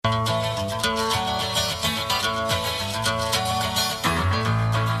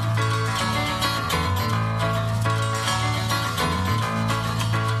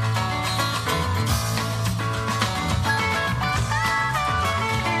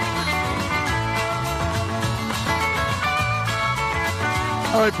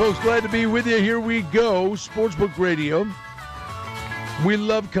All right, folks, glad to be with you. Here we go. Sportsbook Radio. We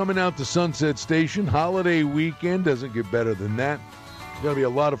love coming out to Sunset Station. Holiday weekend doesn't get better than that. It's going to be a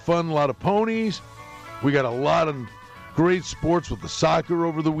lot of fun, a lot of ponies. We got a lot of great sports with the soccer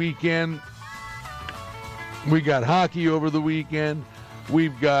over the weekend. We got hockey over the weekend.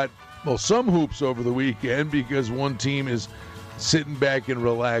 We've got, well, some hoops over the weekend because one team is sitting back and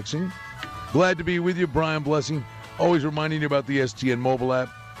relaxing. Glad to be with you, Brian Blessing. Always reminding you about the STN mobile app,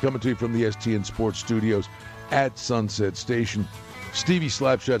 coming to you from the STN Sports Studios at Sunset Station. Stevie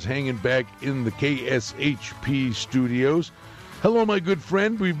Slapshot's hanging back in the KSHP studios. Hello, my good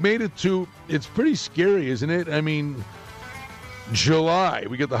friend. We've made it to, it's pretty scary, isn't it? I mean, July.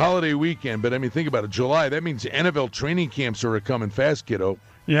 We got the holiday weekend, but I mean, think about it. July, that means NFL training camps are coming fast, kiddo.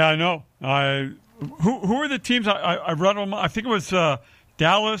 Yeah, I know. Who are the teams? I read them. I think it was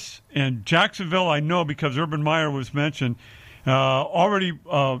Dallas and Jacksonville, I know, because Urban Meyer was mentioned, already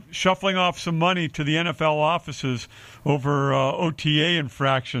shuffling off some money to the NFL offices over OTA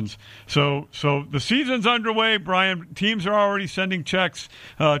infractions. So the season's underway, Brian. Teams are already sending checks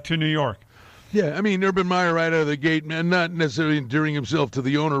to New York. Yeah, I mean, Urban Meyer right out of the gate, man, not necessarily endearing himself to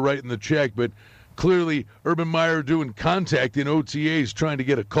the owner writing the check, but clearly Urban Meyer doing contact in OTAs trying to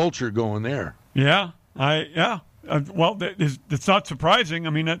get a culture going there. Yeah, well, it's not surprising. I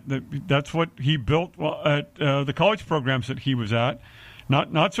mean, that's what he built at the college programs that he was at.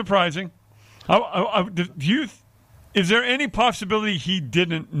 Not surprising. Is there any possibility he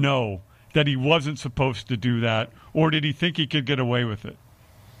didn't know that he wasn't supposed to do that, or did he think he could get away with it?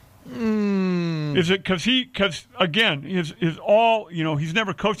 Is it because again, is all, he's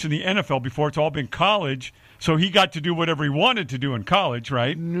never coached in the NFL before. It's all been college, so he got to do whatever he wanted to do in college,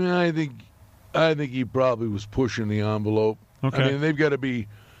 right? I think he probably was pushing the envelope. Okay. I mean, they've got to be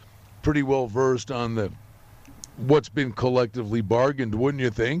pretty well versed on what's been collectively bargained, wouldn't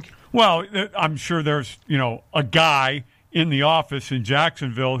you think? Well, I'm sure there's, a guy in the office in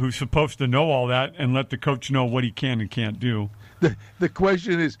Jacksonville who's supposed to know all that and let the coach know what he can and can't do. The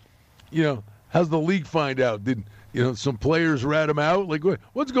question is, how's the league find out? Did some players rat him out? Like,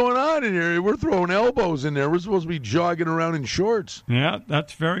 what's going on in here? We're throwing elbows in there. We're supposed to be jogging around in shorts. Yeah,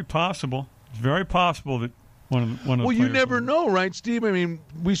 that's very possible. It's very possible that one of the Well, you never know, right, Steve? I mean,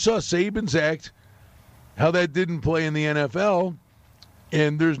 we saw Saban's act, how that didn't play in the NFL,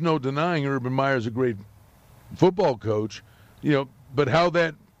 and there's no denying Urban Meyer's a great football coach, but how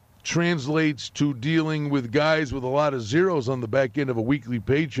that translates to dealing with guys with a lot of zeros on the back end of a weekly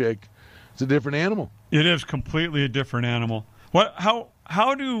paycheck, it's a different animal. It is completely a different animal. Why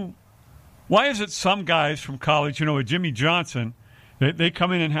is it some guys from college, with Jimmy Johnson, they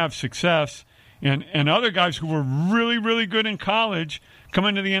come in and have success, and other guys who were really, really good in college come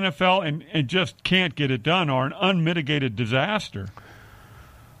into the NFL and just can't get it done, or an unmitigated disaster?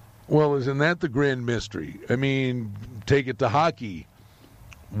 Well, isn't that the grand mystery? I mean, take it to hockey.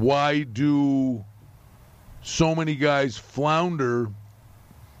 Why do so many guys flounder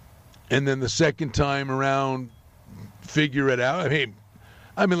and then the second time around figure it out? I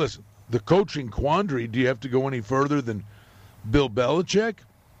mean, listen, the coaching quandary, do you have to go any further than Bill Belichick?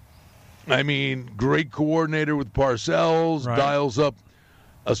 I mean, great coordinator with Parcells, right. Dials up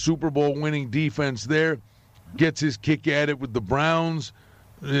a Super Bowl winning defense there, gets his kick at it with the Browns.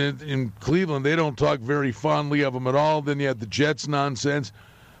 In Cleveland, they don't talk very fondly of him at all. Then you have the Jets nonsense.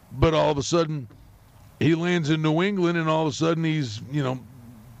 But all of a sudden, he lands in New England, and all of a sudden he's,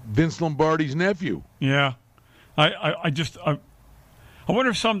 Vince Lombardi's nephew. Yeah. I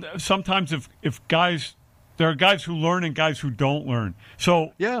wonder sometimes if guys, there are guys who learn and guys who don't learn.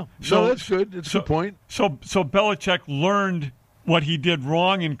 So that's good. It's a good point. So Belichick learned what he did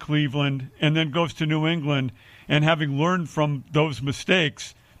wrong in Cleveland and then goes to New England, and having learned from those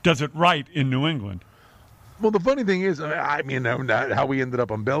mistakes, does it right in New England. Well, the funny thing is, I mean, not how we ended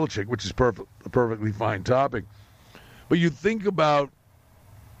up on Belichick, which is a perfectly fine topic. But you think about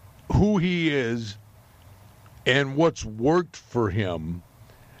who he is and what's worked for him.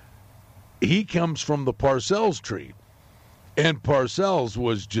 He comes from the Parcells tree. And Parcells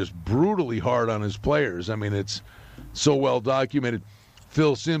was just brutally hard on his players. I mean, it's so well documented.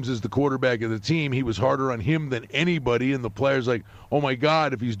 Phil Simms is the quarterback of the team. He was harder on him than anybody. And the players like, oh, my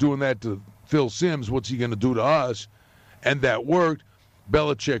God, if he's doing that to Phil Simms, what's he going to do to us? And that worked.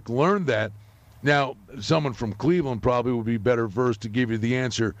 Belichick learned that. Now, someone from Cleveland probably would be better versed to give you the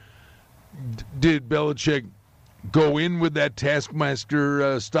answer. Did Belichick go in with that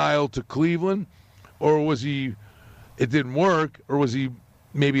taskmaster style to Cleveland? Or was it didn't work? Or was he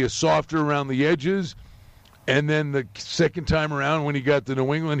maybe a softer around the edges? And then the second time around when he got to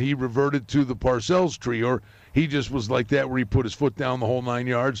New England, he reverted to the Parcells tree, or he just was like that where he put his foot down the whole 9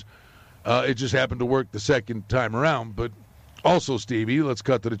 yards. It just happened to work the second time around. But also, Stevie, let's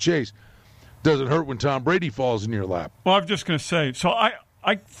cut to the chase. Doesn't hurt when Tom Brady falls in your lap. Well, I'm just going to say, so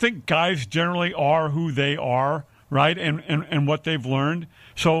I think guys generally are who they are, right, and what they've learned.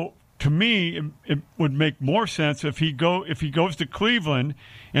 So to me, it would make more sense if he goes to Cleveland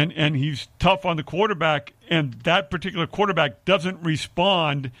and he's tough on the quarterback, and that particular quarterback doesn't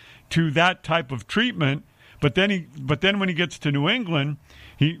respond to that type of treatment. But then when he gets to New England,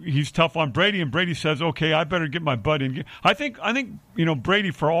 he's tough on Brady, and Brady says, "Okay, I better get my butt in." I think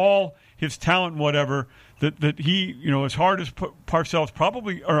Brady, for all his talent and whatever, that he, as hard as Parcells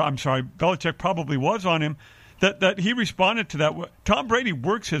Belichick probably was on him, that he responded to that. Tom Brady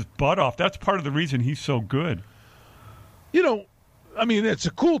works his butt off. That's part of the reason he's so good. It's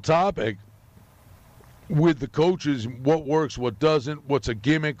a cool topic with the coaches, what works, what doesn't, what's a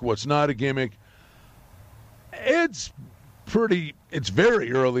gimmick, what's not a gimmick. It's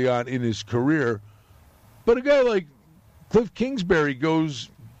very early on in his career, but a guy like Cliff Kingsbury goes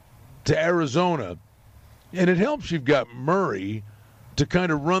to Arizona, and it helps you've got Murray to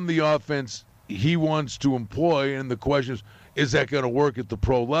kind of run the offense he wants to employ, and the question is that going to work at the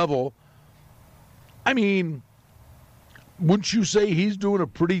pro level? I mean, wouldn't you say he's doing a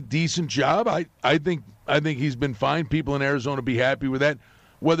pretty decent job? I think he's been fine. People in Arizona be happy with that.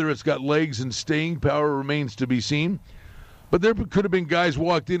 Whether it's got legs and staying power remains to be seen. But there could have been guys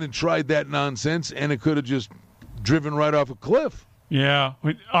walked in and tried that nonsense, and it could have just driven right off a cliff. Yeah,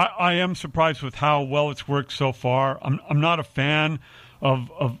 I am surprised with how well it's worked so far. I'm not a fan of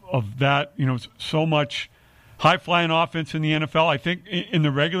that, so much high-flying offense in the NFL. I think in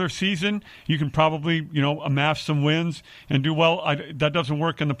the regular season, you can probably, amass some wins and do well. That doesn't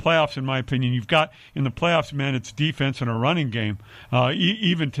work in the playoffs, in my opinion. You've got, in the playoffs, man, it's defense and a running game,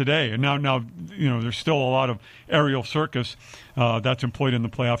 even today. And now, there's still a lot of aerial circus that's employed in the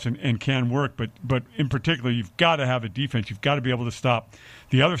playoffs and can work. But in particular, you've got to have a defense. You've got to be able to stop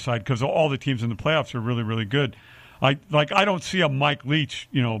the other side because all the teams in the playoffs are really, really good. I don't see a Mike Leach,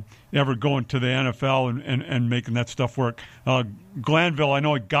 ever going to the NFL and making that stuff work. Glanville, I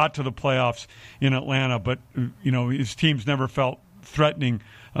know it got to the playoffs in Atlanta, but his teams never felt threatening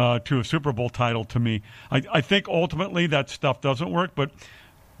to a Super Bowl title to me. I think ultimately that stuff doesn't work, but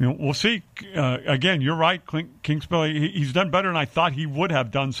we'll see. Again, you're right, Kingsbury. He's done better than I thought he would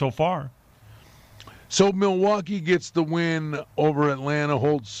have done so far. So Milwaukee gets the win over Atlanta,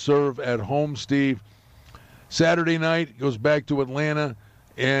 holds serve at home, Steve. Saturday night goes back to Atlanta,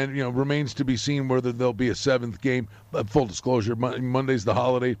 and remains to be seen whether there'll be a seventh game. But full disclosure, Monday's the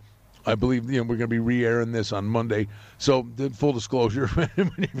holiday. I believe we're going to be re-airing this on Monday. So full disclosure,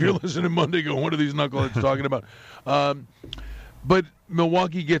 if you're listening Monday, go, what are these knuckleheads talking about? But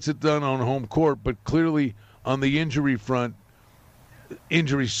Milwaukee gets it done on home court, but clearly on the injury front,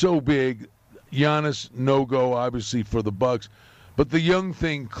 injury so big. Giannis, no-go, obviously, for the Bucks. But the Young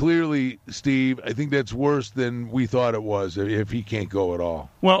thing, clearly, Steve, I think that's worse than we thought it was if he can't go at all.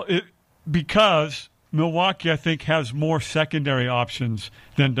 Well, because Milwaukee, I think, has more secondary options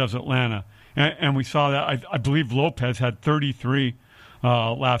than does Atlanta. And we saw that. I believe Lopez had 33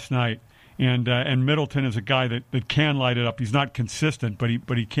 last night. And Middleton is a guy that can light it up. He's not consistent, but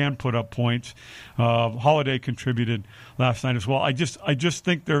he can put up points. Holiday contributed last night as well. I just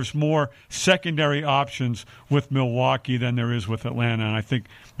think there's more secondary options with Milwaukee than there is with Atlanta, and I think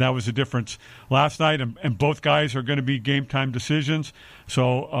that was the difference last night. And both guys are going to be game time decisions.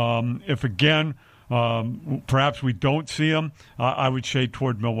 So if again perhaps we don't see them, I would shade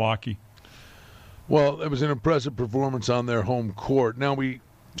toward Milwaukee. Well, it was an impressive performance on their home court. Now we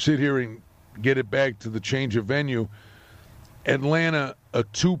sit here and get it back to the change of venue. Atlanta, a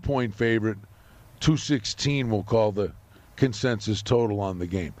 2-point favorite, 216 we'll call the consensus total on the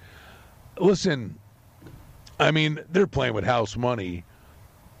game. Listen, I mean, they're playing with house money.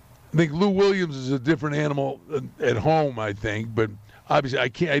 I think Lou Williams is a different animal at home, I think, but obviously I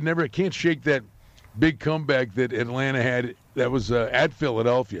can't shake that big comeback that Atlanta had that was at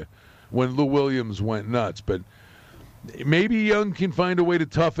Philadelphia when Lou Williams went nuts. But maybe Young can find a way to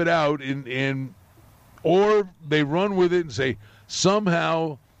tough it out, or they run with it and say,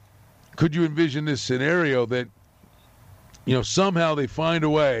 somehow, could you envision this scenario that, somehow they find a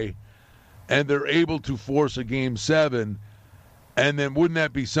way and they're able to force a Game 7, and then wouldn't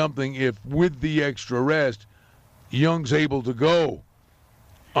that be something if, with the extra rest, Young's able to go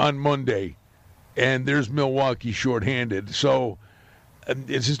on Monday, and there's Milwaukee shorthanded. So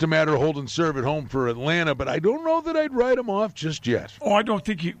it's just a matter of holding serve at home for Atlanta, but I don't know that I'd write them off just yet. Oh, I don't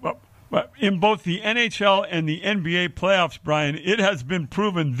think But in both the NHL and the NBA playoffs, Brian, it has been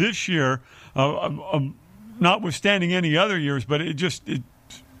proven this year, notwithstanding any other years, but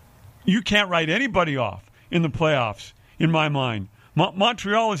you can't write anybody off in the playoffs, in my mind.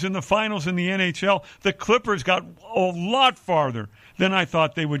 Montreal is in the finals in the NHL. The Clippers got a lot farther than I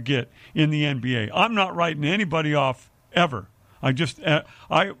thought they would get in the NBA. I'm not writing anybody off ever.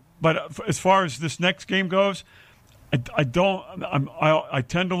 But as far as this next game goes, I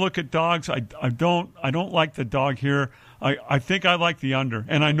tend to look at dogs. I don't like the dog here. I think I like the under,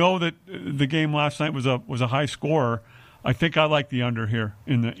 and I know that the game last night was a high scorer. I think I like the under here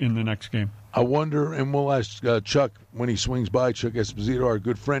in the next game. I wonder, and we'll ask Chuck when he swings by, Chuck Esposito, our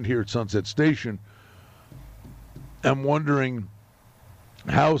good friend here at Sunset Station. I'm wondering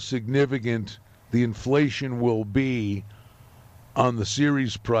how significant the inflation will be on the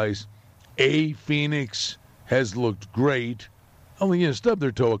series price. Phoenix has looked great. Only stubbed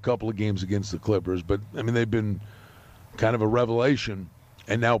their toe a couple of games against the Clippers, but I mean they've been kind of a revelation.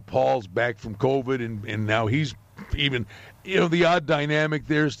 And now Paul's back from COVID, and now he's even, the odd dynamic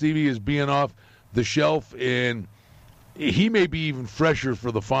there, Stevie, is being off the shelf, and he may be even fresher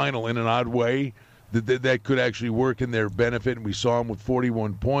for the final in an odd way that could actually work in their benefit. And we saw him with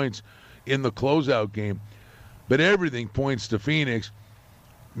 41 points in the closeout game. But everything points to Phoenix.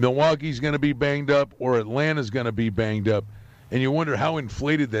 Milwaukee's going to be banged up, or Atlanta's going to be banged up. And you wonder how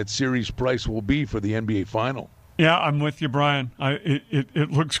inflated that series price will be for the NBA final. Yeah, I'm with you, Brian.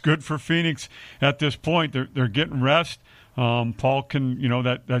 It looks good for Phoenix at this point. They're getting rest. Paul can,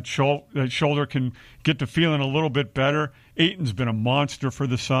 that shoulder can get to feeling a little bit better. Ayton's been a monster for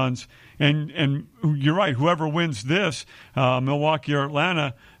the Suns. And you're right, whoever wins this, Milwaukee or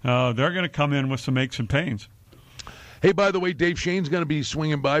Atlanta, they're going to come in with some aches and pains. Hey, by the way, Dave Shane's going to be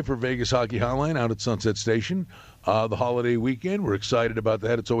swinging by for Vegas Hockey Hotline out at Sunset Station the holiday weekend. We're excited about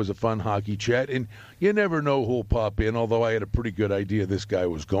that. It's always a fun hockey chat, and you never know who'll pop in, although I had a pretty good idea this guy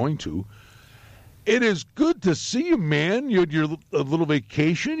was going to. It is good to see you, man. You had your little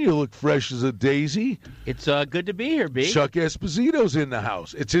vacation. You look fresh as a daisy. It's good to be here, B. Chuck Esposito's in the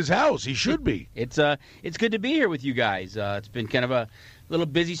house. It's his house. He should be. It's good to be here with you guys. It's been kind of a little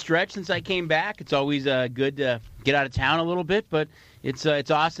busy stretch since I came back. It's always good to get out of town a little bit, but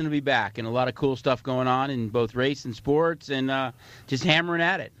it's awesome to be back, and a lot of cool stuff going on in both race and sports, and just hammering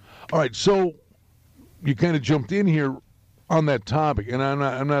at it. All right, so you kind of jumped in here on that topic, and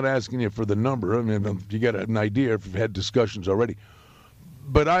I'm not asking you for the number. I mean, you got an idea if you've had discussions already.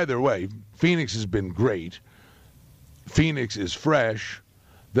 But either way, Phoenix has been great. Phoenix is fresh.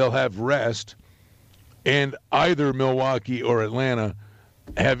 They'll have rest. And either Milwaukee or Atlanta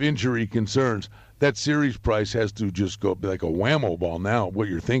have injury concerns. That series price has to just go like a whammo ball now, what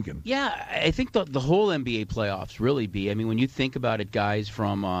you're thinking. Yeah, I think the whole NBA playoffs really be. I mean, when you think about it, guys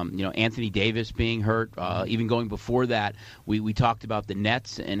from, Anthony Davis being hurt, even going before that, we talked about the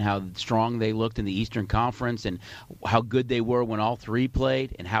Nets and how strong they looked in the Eastern Conference and how good they were when all three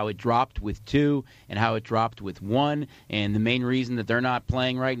played and how it dropped with two and how it dropped with one. And the main reason that they're not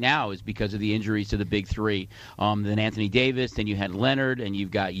playing right now is because of the injuries to the big three. Then Anthony Davis, then you had Leonard, and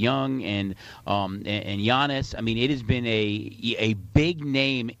you've got Young and Giannis. I mean, it has been a big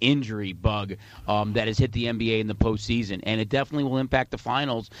name injury bug that has hit the NBA in the postseason, and it definitely will impact the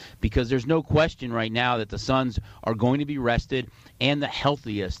finals because there's no question right now that the Suns are going to be rested and the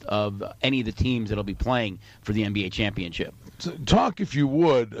healthiest of any of the teams that'll be playing for the NBA championship. So talk, if you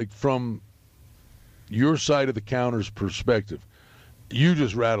would, like from your side of the counter's perspective. You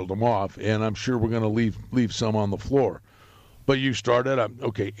just rattled them off, and I'm sure we're going to leave some on the floor. But you started up,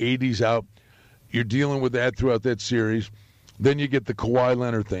 okay, 80's out. You're dealing with that throughout that series. Then you get the Kawhi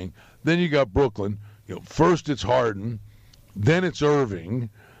Leonard thing. Then you got Brooklyn. First it's Harden. Then it's Irving.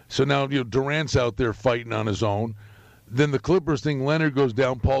 So now Durant's out there fighting on his own. Then the Clippers thing, Leonard goes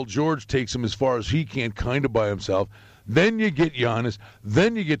down. Paul George takes him as far as he can, kind of by himself. Then you get Giannis.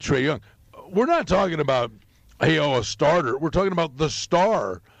 Then you get Trae Young. We're not talking about, a starter. We're talking about the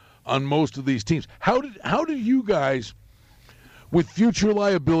star on most of these teams. How did you guys, with future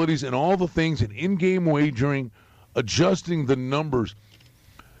liabilities and all the things and in-game wagering, adjusting the numbers,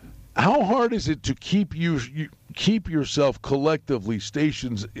 how hard is it to keep yourself collectively,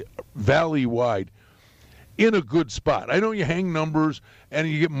 stations valley-wide, in a good spot? I know you hang numbers and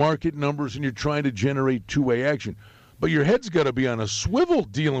you get market numbers and you're trying to generate two-way action, but your head's got to be on a swivel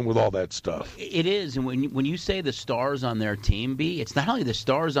dealing with all that stuff. It is, and when you say the stars on their team, B, it's not only the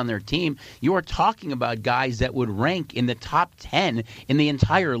stars on their team. You are talking about guys that would rank in the top 10 in the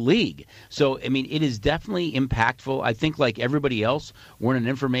entire league. So, I mean, it is definitely impactful. I think like everybody else, we're in an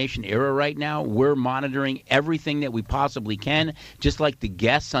information era right now. We're monitoring everything that we possibly can, just like the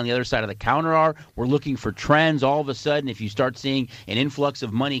guests on the other side of the counter are. We're looking for trends. All of a sudden, if you start seeing an influx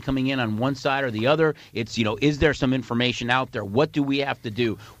of money coming in on one side or the other, it's, is there some information out there? What do we have to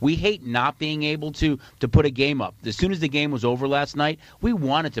do? We hate not being able to put a game up. As soon as the game was over last night, we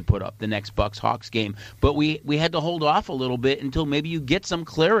wanted to put up the next Bucks-Hawks game, but we had to hold off a little bit until maybe you get some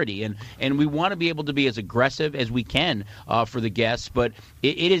clarity, and we want to be able to be as aggressive as we can for the guests, but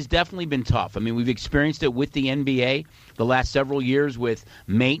it has definitely been tough. I mean, we've experienced it with the NBA the last several years with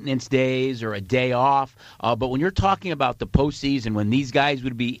maintenance days or a day off. But when you're talking about the postseason, when these guys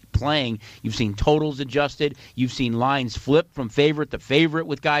would be playing, you've seen totals adjusted. You've seen lines flip from favorite to favorite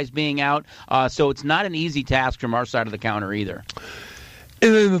with guys being out. So it's not an easy task from our side of the counter either.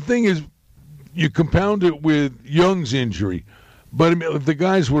 And then the thing is, you compound it with Young's injury. But I mean, the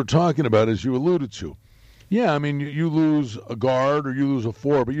guys we're talking about, as you alluded to, yeah, I mean, you lose a guard or you lose a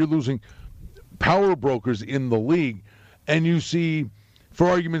four, but you're losing power brokers in the league. And you see, for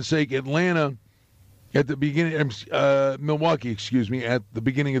argument's sake, Atlanta at the beginning, Milwaukee, at the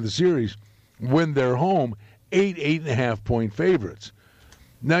beginning of the series, when they're home, 8.5 point favorites.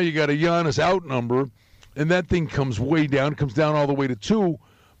 Now you got a Giannis out number, and that thing comes way down, comes down all the way to 2.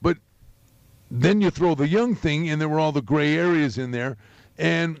 But then you throw the Young thing, and there were all the gray areas in there.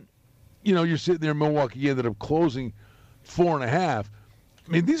 And, you're sitting there, Milwaukee ended up closing 4.5. I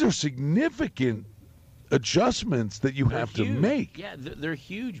mean, these are significant adjustments that you have to make. Yeah, they're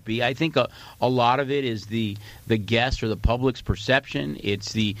huge, B. I think a lot of it is the guest or the public's perception.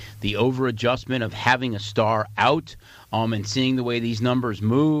 It's the over-adjustment of having a star out and seeing the way these numbers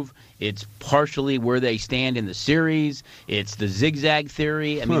move. It's partially where they stand in the series. It's the zigzag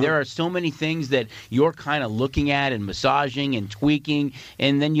theory. I mean, there are so many things that you're kind of looking at and massaging and tweaking,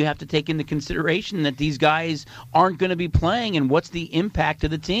 and then you have to take into consideration that these guys aren't going to be playing and what's the impact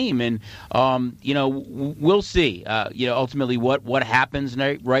of the team. And, we'll see, ultimately what happens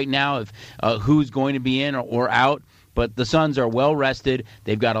right now, if who's going to be in or out. But the Suns are well rested.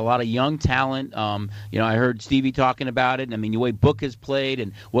 They've got a lot of young talent. I heard Stevie talking about it. I mean, the way Book has played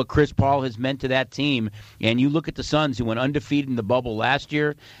and what Chris Paul has meant to that team. And you look at the Suns, who went undefeated in the bubble last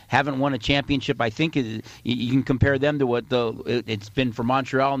year, haven't won a championship. I think you can compare them to what it's been for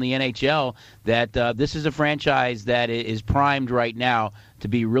Montreal in the NHL. That this is a franchise that is primed right now to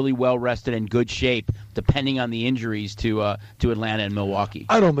be really well rested and good shape, depending on the injuries to Atlanta and Milwaukee.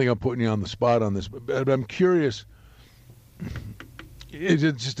 I don't think I'm putting you on the spot on this, but I'm curious.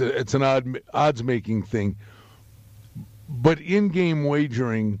 It's an odds-making thing. But in-game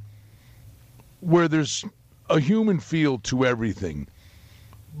wagering, where there's a human feel to everything,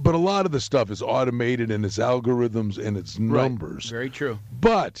 but a lot of the stuff is automated and it's algorithms and it's numbers. Right. Very true.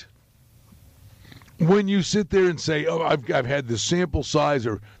 But when you sit there and say, "Oh, I've had this sample size,"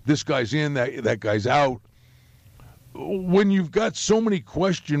 or "This guy's in, that guy's out," when you've got so many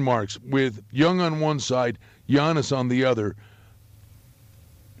question marks with Young on one side, Giannis on the other,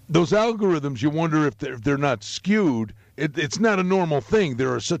 those algorithms, you wonder if they're not skewed. It's not a normal thing.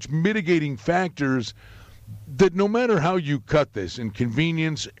 There are such mitigating factors that no matter how you cut this in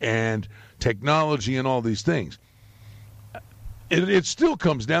convenience and technology and all these things, it still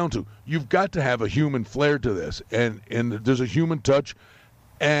comes down to you've got to have a human flair to this, and there's a human touch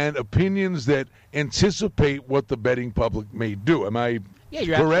and opinions that anticipate what the betting public may do. Am I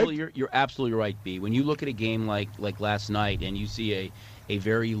correct? You're absolutely right, B. When you look at a game like last night and you see a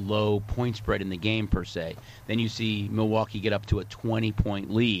very low point spread in the game per se, then you see Milwaukee get up to a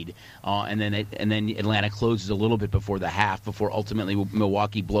 20-point lead, and then Atlanta closes a little bit before the half, before ultimately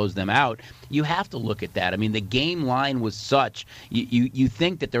Milwaukee blows them out. You have to look at that. I mean, the game line was such, you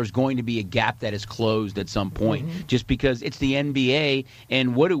think that there's going to be a gap that is closed at some point, just because it's the NBA,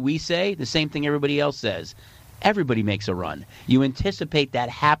 and what do we say? The same thing everybody else says. Everybody makes a run. You anticipate that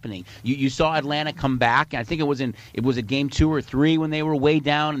happening. You saw Atlanta come back. I think it was at game 2 or 3 when they were way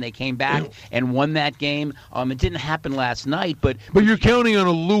down and they came back and won that game. It didn't happen last night, but you're counting on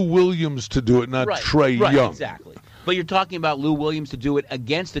a Lou Williams to do it, not Trae Young. Exactly. But you're talking about Lou Williams to do it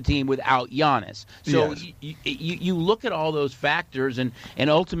against a team without Giannis. So yes. you look at all those factors, and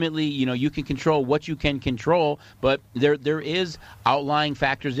ultimately, you can control what you can control, but there is outlying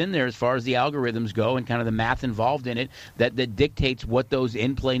factors in there as far as the algorithms go and kind of the math involved in it that dictates what those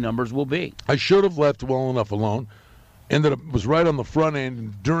in-play numbers will be. I should have left well enough alone. Was right on the front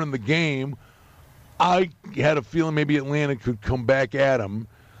end during the game. I had a feeling maybe Atlanta could come back at them,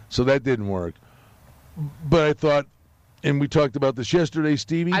 so that didn't work. But I thought, and we talked about this yesterday,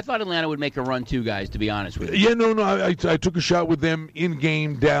 Stevie. I thought Atlanta would make a run too, guys, to be honest with you. Yeah, no. I took a shot with them in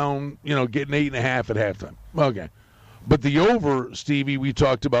game down, getting 8.5 at halftime. Okay. But the over, Stevie, we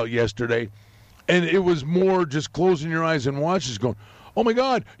talked about yesterday, and it was more just closing your eyes and watching, going, oh, my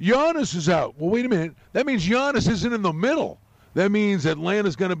God, Giannis is out. Well, wait a minute. That means Giannis isn't in the middle. That means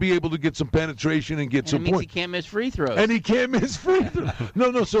Atlanta's going to be able to get some penetration and get some points. It means he can't miss free throws. And he can't miss free throws.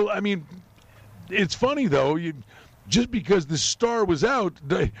 No. So, I mean, it's funny, though. Just because the star was out,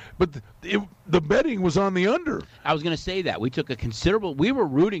 but the betting was on the under. I was going to say that. We were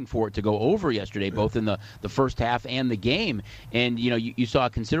rooting for it to go over yesterday, both in the first half and the game. And, you saw a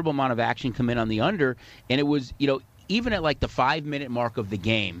considerable amount of action come in on the under. And it was, even at like the 5-minute mark of the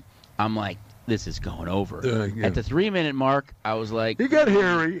game, I'm like, this is going over. Yeah. At the 3-minute mark, I was like, he got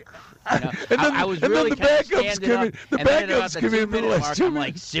hairy. And then, I was really the backups come in. The backups come in the last 2 minutes. I'm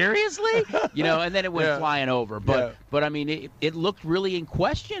like, seriously? And then it went flying over. But I mean, it looked really in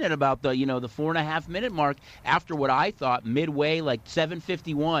question at about the 4.5-minute mark after what I thought midway, like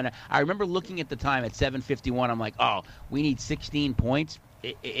 7:51. I remember looking at the time at 7:51. I'm like, oh, we need 16 points.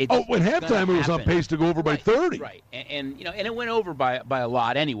 At halftime it was on pace to go over by 30. Right, and it went over by a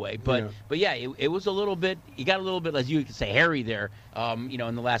lot anyway. But it was a little bit. You got a little bit, as you could say, hairy there.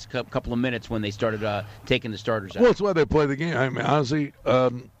 In the last couple of minutes when they started taking the starters out. Well, that's why they play the game. I mean, honestly,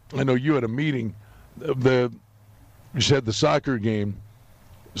 I know you had a meeting. You said the soccer game.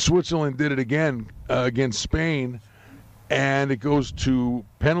 Switzerland did it again against Spain, and it goes to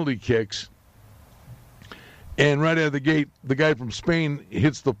penalty kicks. And right out of the gate, the guy from Spain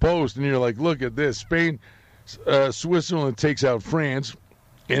hits the post, and you're like, look at this. Switzerland takes out France,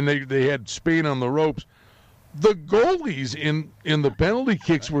 and they had Spain on the ropes. The goalies in the penalty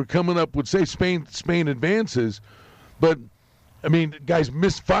kicks were coming up would say Spain advances, but I mean, guys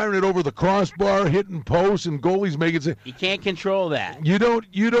misfiring it over the crossbar, hitting posts, and goalies making it. You can't control that. You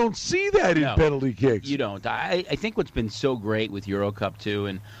don't see that in penalty kicks. You don't. I think what's been so great with Euro Cup too,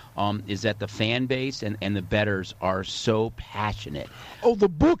 and is that the fan base and the bettors are so passionate. Oh, the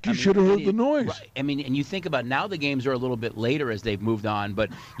book! You should have heard the noise. Right. I mean, and you think about now the games are a little bit later as they've moved on, but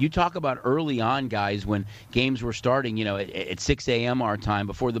you talk about early on, guys, when games were starting, at 6 a.m. our time,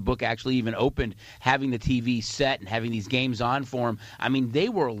 before the book actually even opened, having the TV set and having these games on for them. I mean, they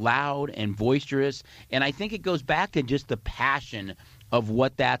were loud and boisterous, and I think it goes back to just the passion of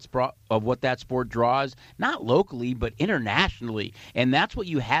what that sport draws, not locally but internationally, and that's what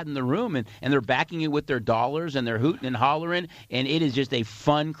you had in the room, and they're backing it with their dollars, and they're hooting and hollering, and it is just a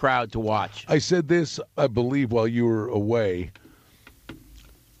fun crowd to watch. I said this, I believe, while you were away,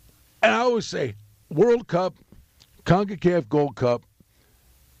 and I always say World Cup, CONCACAF Gold Cup,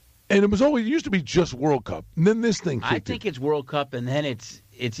 and it used to be just World Cup, and then this thing kicked I think it's World Cup, and then it's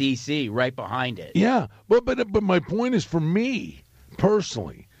EC right behind it. Yeah, but my point is, for me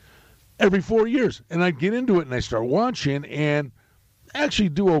personally, every 4 years, and I get into it and I start watching and actually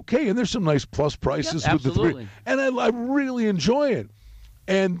do okay, and there's some nice plus prices with the three, and I really enjoy it.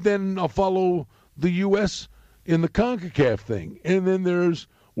 And then I'll follow the U.S. in the CONCACAF thing, and then there's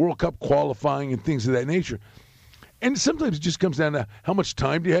World Cup qualifying and things of that nature. And sometimes it just comes down to how much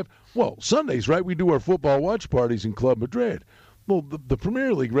time do you have. Well, Sundays, right? We do our football watch parties in Club Madrid. Well, the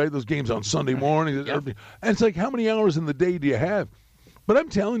Premier League, right? Those games on Sunday morning. Yep. And it's like, how many hours in the day do you have? But I'm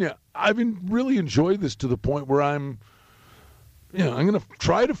telling you, I've really enjoyed this to the point where I'm going to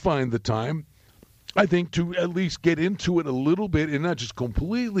try to find the time, I think, to at least get into it a little bit and not just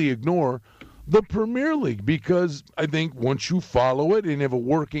completely ignore the Premier League, because I think once you follow it and have a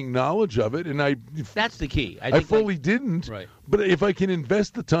working knowledge of it, and that's the key. I fully didn't, right. But if I can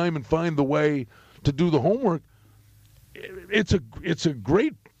invest the time and find the way to do the homework, it's a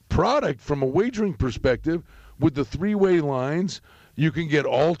great product from a wagering perspective with the three-way lines. You can get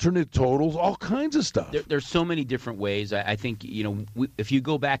alternate totals, all kinds of stuff. There's so many different ways. I think, if you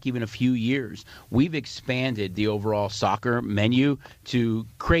go back even a few years, we've expanded the overall soccer menu to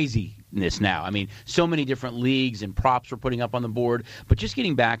craziness now. I mean, so many different leagues and props we're putting up on the board. But just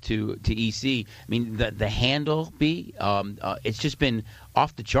getting back to EC, I mean, the handle, it's just been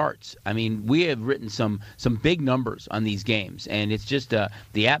off the charts. I mean, we have written some big numbers on these games, and it's just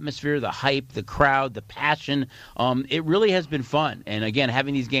the atmosphere, the hype, the crowd, the passion. It really has been fun. And again,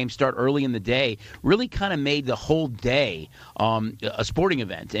 having these games start early in the day really kind of made the whole day a sporting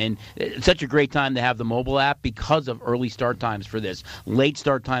event. And it's such a great time to have the mobile app because of early start times for this. Late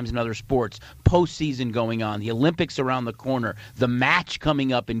start times in other sports, postseason going on, the Olympics around the corner, the match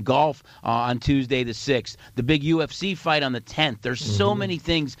coming up in golf on Tuesday the 6th, the big UFC fight on the 10th. There's so many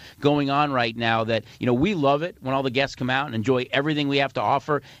things going on right now that, we love it when all the guests come out and enjoy everything we have to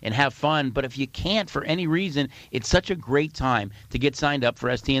offer and have fun. But if you can't for any reason, it's such a great time to get signed up for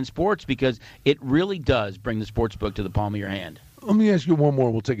STN Sports because it really does bring the sports book to the palm of your hand. Let me ask you one more.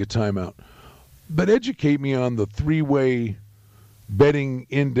 We'll take a timeout. But educate me on the three-way betting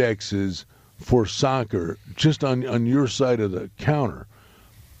indexes for soccer, just on your side of the counter.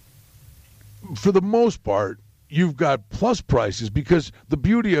 For the most part, you've got plus prices because the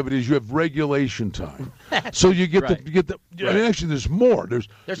beauty of it is you have regulation time. So you get right. I mean, actually, there's more.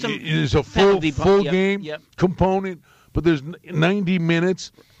 There's a full game component, but there's 90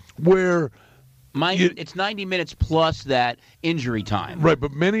 minutes where it's 90 minutes plus that injury time. Right,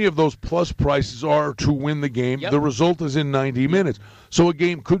 but many of those plus prices are to win the game. Yep. The result is in 90 minutes. So a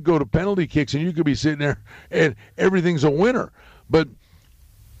game could go to penalty kicks, and you could be sitting there, and everything's a winner. But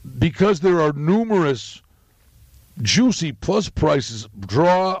because there are numerous juicy plus prices,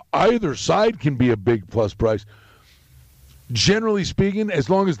 either side can be a big plus price. Generally speaking, as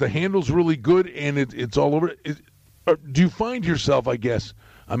long as the handle's really good and it's all over, do you find yourself, I guess,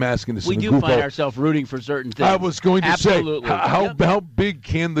 I'm asking this. We do find ourselves rooting for certain things. I was going to Absolutely. say, how big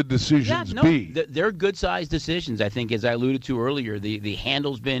can the decisions be? They're good-sized decisions. I think, as I alluded to earlier, the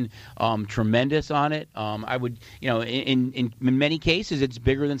handle's been tremendous on it. I would, in many cases, it's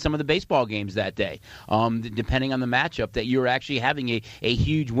bigger than some of the baseball games that day, depending on the matchup. That you're actually having a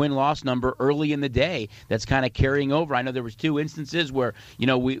huge win-loss number early in the day that's kind of carrying over. I know there was 2 instances where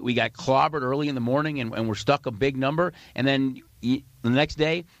we got clobbered early in the morning and we're stuck a big number, and then the next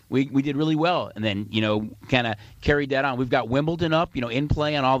day, we did really well, and then, kind of carried that on. We've got Wimbledon up, in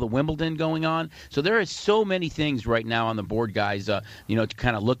play on all the Wimbledon going on. So there is so many things right now on the board, guys, to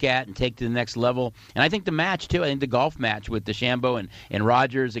kind of look at and take to the next level. And I think the match, too, I think the golf match with DeChambeau and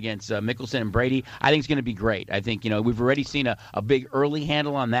Rogers against Mickelson and Brady, I think is going to be great. I think, we've already seen a big early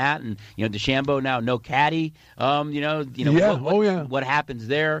handle on that, and, DeChambeau now no caddy, what happens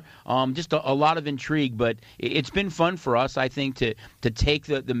there. Just a lot of intrigue, but it's been fun for us, I think, to take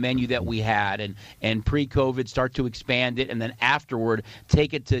the menu that we had and pre-COVID start to expand it, and then afterward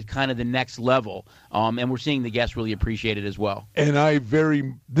take it to kind of the next level. And we're seeing the guests really appreciate it as well. And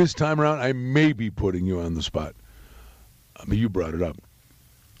this time around, I may be putting you on the spot. I mean, you brought it up.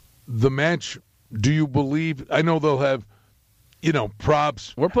 The match, do you believe, I know they'll have,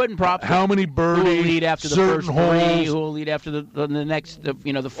 props. We're putting props. How many birdies? Who will lead after the first holes, 3? Who will lead after the next,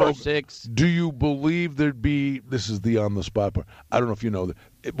 the first 6? Do you believe there'd be, this is the on-the-spot part, I don't know if you know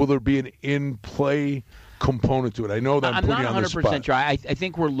that, will there be an in-play component to it? I know that I'm putting you on the spot. I'm not 100% sure. I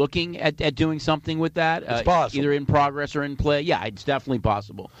think we're looking at doing something with that. It's possible. Either in progress or in play. Yeah, it's definitely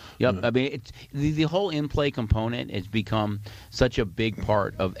possible. Yep. I mean, it's the whole in-play component has become such a big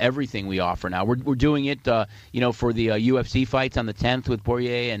part of everything we offer now. We're doing it, for the UFC fights on the 10th with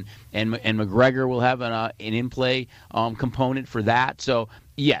Poirier and McGregor. We'll have an in-play component for that. So,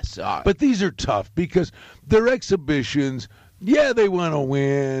 yes. But these are tough because they're exhibitions. Yeah, they want to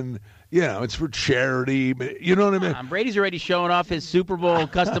win. It's for charity, but you know what I mean? Brady's already showing off his Super Bowl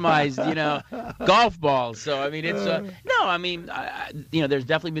customized, golf balls. So, I mean, it's there's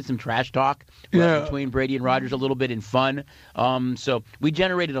definitely been some trash talk between Brady and Rodgers a little bit in fun. So we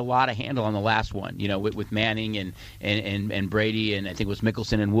generated a lot of handle on the last one, with Manning and Brady, and I think it was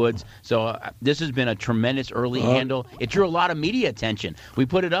Mickelson and Woods. So this has been a tremendous early handle. It drew a lot of media attention. We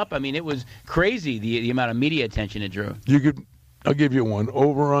put it up. I mean, it was crazy, the amount of media attention it drew. I'll give you one.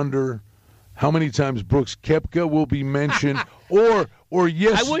 Over under how many times Brooks Koepka will be mentioned, or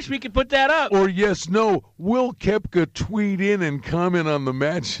yes. I wish we could put that up. Or yes, no. Will Koepka tweet in and comment on the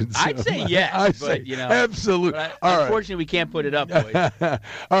match? I'd say yes. Absolutely. Unfortunately, we can't put it up, boys.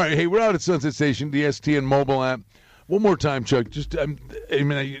 All right. Hey, we're out at Sunset Station, the STN mobile app. One more time, Chuck. Just,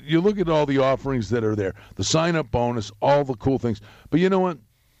 you look at all the offerings that are there, the sign-up bonus, all the cool things. But you know what?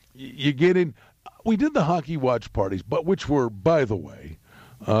 You get in. We did the hockey watch parties, but which were, by the way,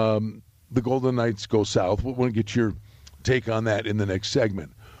 the Golden Knights go south. We'll want to get your take on that in the next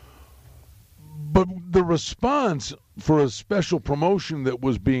segment. But the response for a special promotion that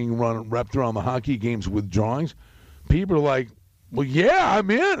was being wrapped around the hockey games with drawings, people are like, well, yeah,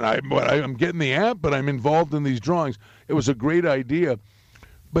 I'm in. I'm getting the app, but I'm involved in these drawings. It was a great idea.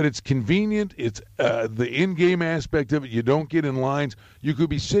 But it's convenient. It's the in-game aspect of it. You don't get in lines. You could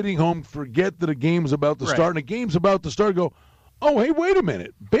be sitting home, forget that a game's about to start, and a game's about to start, go, oh, hey, wait a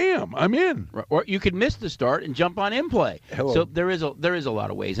minute. Bam, I'm in. Or you could miss the start and jump on in play. Hello. So there is a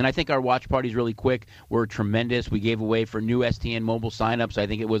lot of ways. And I think our watch parties really quick were tremendous. We gave away for new STN mobile signups. I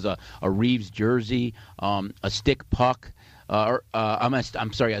think it was a Reeves jersey, a stick puck.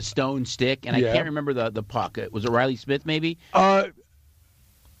 I'm sorry, a stone stick. And I can't remember the puck. Was it Riley Smith maybe? I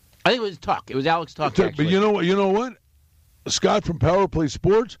think it was Tuck. It was Alex Tuck, actually. But you know what? Scott from Power Play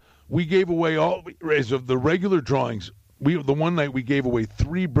Sports, we gave away all as of the regular drawings. The one night we gave away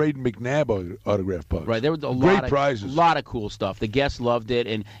 3 Braden McNabb autograph pucks. Right, there was a great prizes. A lot of cool stuff. The guests loved it,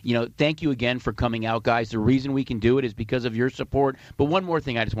 and thank you again for coming out, guys. The reason we can do it is because of your support. But one more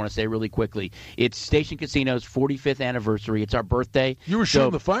thing I just want to say really quickly: it's Station Casino's 45th anniversary. It's our birthday. You were shooting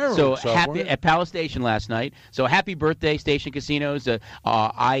the fireworks. So happy at Palace Station last night. So happy birthday, Station Casinos!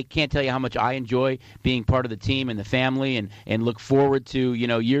 I can't tell you how much I enjoy being part of the team and the family, and look forward to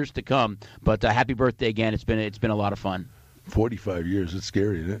years to come. But happy birthday again! It's been a lot of fun. 45 years. It's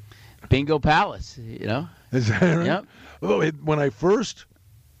scary, isn't it? Bingo Palace, Is that right? Yep. When I first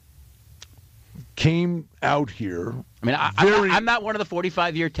came out here... I mean, I'm not one of the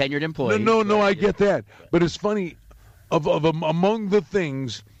 45-year tenured employees. No, I get that. But it's funny, among the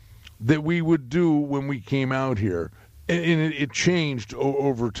things that we would do when we came out here, and it changed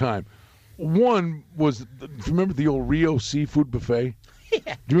over time. One was, remember the old Rio Seafood Buffet?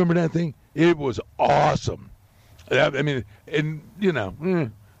 Yeah. Do you remember that thing? It was awesome. I mean,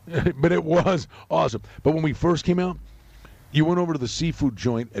 but it was awesome. But when we first came out, you went over to the seafood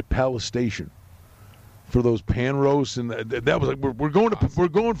joint at Palace Station for those pan roasts, and that was like we're going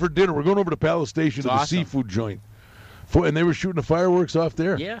for dinner. We're going over to Palace Station to the seafood joint, and they were shooting the fireworks off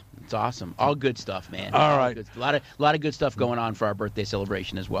there. Yeah, it's awesome. All good stuff, man. All right, a lot of good stuff going on for our birthday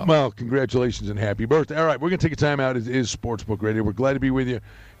celebration as well. Well, congratulations and happy birthday. All right, we're gonna take a time out. It is Sportsbook Radio. We're glad to be with you,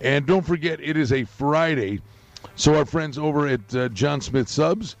 and don't forget it is a Friday. So our friends over at John Smith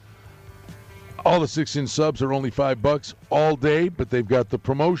Subs, all the 6-inch subs are only $5 all day, but they've got the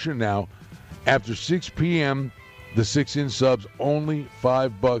promotion now. After 6 p.m., the 6-inch subs only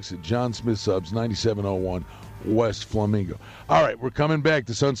 $5 at John Smith Subs, 9701 West Flamingo. All right, we're coming back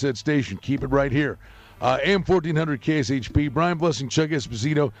to Sunset Station. Keep it right here. AM 1400 KSHP, Brian Blessing, Chuck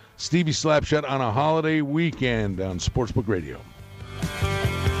Esposito, Stevie Slapshot on a holiday weekend on Sportsbook Radio.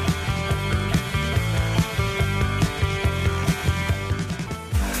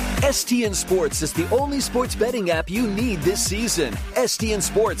 STN Sports is the only sports betting app you need this season. STN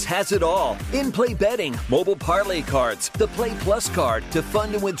Sports has it all. In-play betting, mobile parlay cards, the Play Plus card to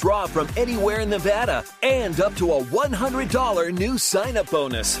fund and withdraw from anywhere in Nevada, and up to a $100 new sign-up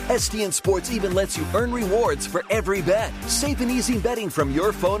bonus. STN Sports even lets you earn rewards for every bet. Safe and easy betting from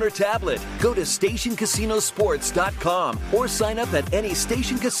your phone or tablet. Go to StationCasinoSports.com or sign up at any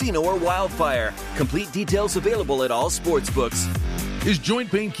Station Casino or Wildfire. Complete details available at all sportsbooks. Is joint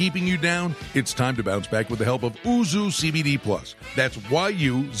pain keeping you down? It's time to bounce back with the help of Uzu CBD Plus. That's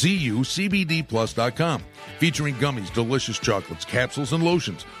YUZUCBDPlus.com. Featuring gummies, delicious chocolates, capsules, and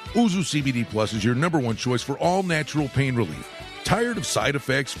lotions, Uzu CBD Plus is your #1 choice for all natural pain relief. Tired of side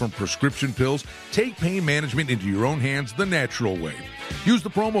effects from prescription pills? Take pain management into your own hands the natural way. Use the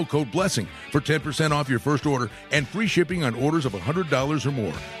promo code BLESSING for 10% off your first order and free shipping on orders of $100 or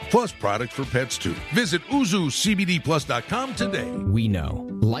more, plus products for pets too. Visit UzuCBDPlus.com today. We know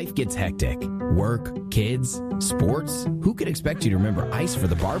life gets hectic. Work, kids, sports. Who could expect you to remember ice for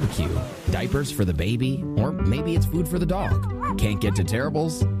the barbecue, diapers for the baby, or maybe it's food for the dog? Can't get to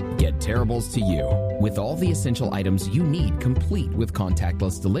Terribles? Get Terribles to you. With all the essential items you need, complete with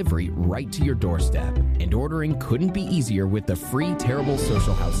contactless delivery right to your doorstep. And ordering couldn't be easier with the free Terrible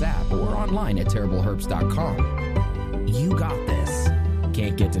Social House app or online at TerribleHerbs.com. You got this.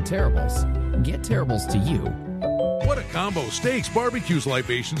 Can't get to Terribles? Get Terribles to you. What a combo. Steaks, barbecues,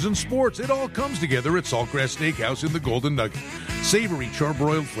 libations, and sports. It all comes together at Saltgrass Steakhouse in the Golden Nugget. Savory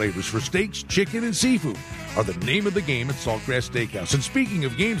charbroiled flavors for steaks, chicken, and seafood are the name of the game at Saltgrass Steakhouse. And speaking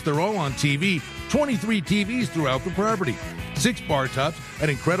of games, they're all on TV. 23 TVs throughout the property. 6 bar tops, an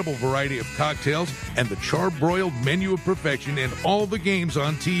incredible variety of cocktails, and the charbroiled menu of perfection, and all the games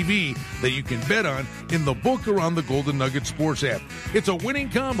on TV that you can bet on in the book or on the Golden Nugget Sports app. It's a winning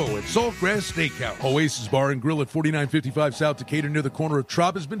combo at Saltgrass Steakhouse. Oasis Bar and Grill at 4955 South Decatur near the corner of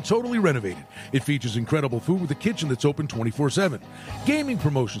Trop has been totally renovated. It features incredible food with a kitchen that's open 24/7. Gaming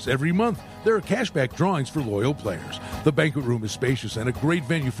promotions every month. There are cashback drawings for loyal players. The banquet room is spacious and a great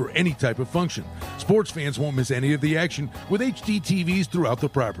venue for any type of function. Sports fans won't miss any of the action with HD TVs throughout the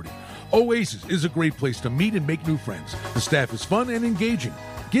property. Oasis is a great place to meet and make new friends. The staff is fun and engaging.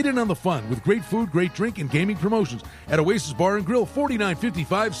 Get in on the fun with great food, great drink, and gaming promotions at Oasis Bar and Grill,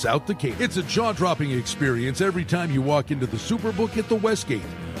 4955 South Decatur. It's a jaw-dropping experience every time you walk into the Superbook at the Westgate.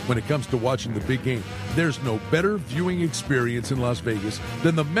 When it comes to watching the big game, there's no better viewing experience in Las Vegas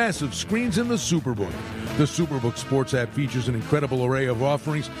than the massive screens in the Superbook. The Superbook Sports app features an incredible array of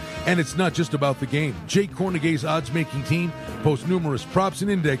offerings, and it's not just about the game. Jake Cornegay's odds-making team posts numerous props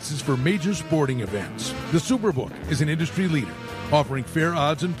and indexes for major sporting events. The Superbook is an industry leader, offering fair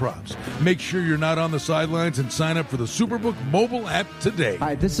odds and props. Make sure you're not on the sidelines and sign up for the Superbook mobile app today.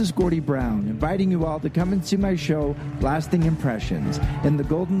 Hi, this is Gordy Brown, inviting you all to come and see my show, Lasting Impressions, in the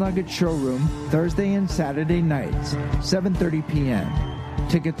Golden Nugget Showroom, Thursday and Saturday nights, 7:30 p.m.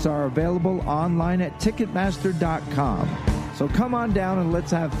 Tickets are available online at Ticketmaster.com. So come on down and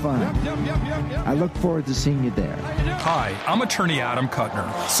let's have fun. I look forward to seeing you there. Hi, I'm attorney Adam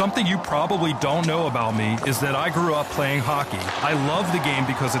Kuttner. Something you probably don't know about me is that I grew up playing hockey. I love the game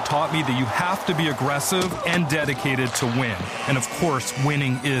because it taught me that you have to be aggressive and dedicated to win. And of course,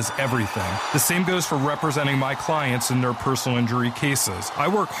 winning is everything. The same goes for representing my clients in their personal injury cases. I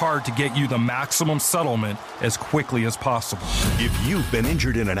work hard to get you the maximum settlement as quickly as possible. If you've been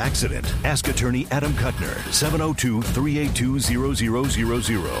injured in an accident, ask attorney Adam Kuttner, 702-382-0000.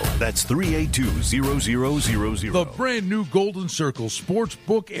 That's 382-0000. The brand new Golden Circle Sports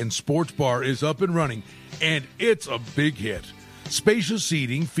Book and Sports Bar is up and running, and it's a big hit. Spacious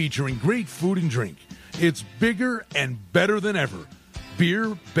seating featuring great food and drink. It's bigger and better than ever.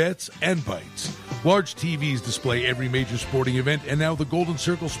 Beer, bets, and bites. Large TVs display every major sporting event, and now the Golden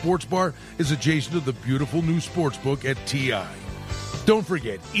Circle Sports Bar is adjacent to the beautiful new sports book at TI. Don't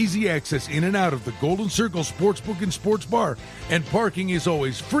forget, easy access in and out of the Golden Circle Sportsbook and Sports Bar, and parking is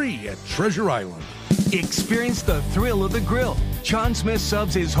always free at Treasure Island. Experience the thrill of the grill. John Smith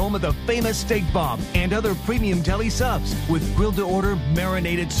Subs is home of the famous steak bomb and other premium deli subs with grilled-to-order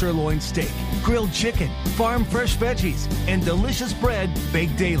marinated sirloin steak, grilled chicken, farm fresh veggies, and delicious bread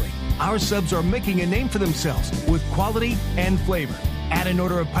baked daily. Our subs are making a name for themselves with quality and flavor. Add an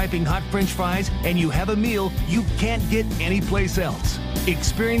order of piping hot French fries, and you have a meal you can't get anyplace else.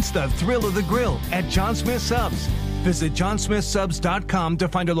 Experience the thrill of the grill at John Smith Subs. Visit johnsmithsubs.com to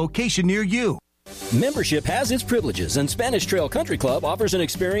find a location near you. Membership has its privileges, and Spanish Trail Country Club offers an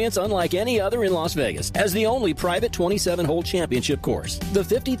experience unlike any other in Las Vegas as the only private 27-hole championship course. The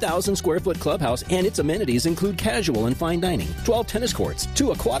 50,000-square-foot clubhouse and its amenities include casual and fine dining, 12 tennis courts,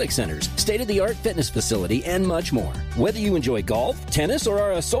 2 aquatic centers, state-of-the-art fitness facility, and much more. Whether you enjoy golf, tennis, or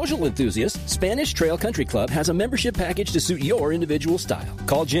are a social enthusiast, Spanish Trail Country Club has a membership package to suit your individual style.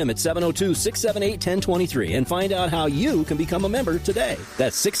 Call Jim at 702-678-1023 and find out how you can become a member today.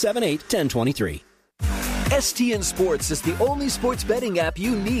 That's 678-1023. STN Sports is the only sports betting app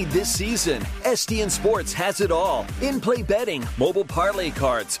you need this season. STN Sports has it all. In-play betting, mobile parlay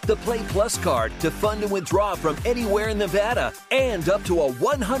cards, the Play Plus card to fund and withdraw from anywhere in Nevada, and up to a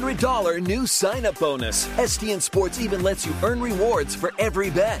 $100 new sign-up bonus. STN Sports even lets you earn rewards for every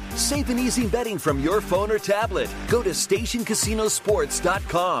bet. Safe and easy betting from your phone or tablet. Go to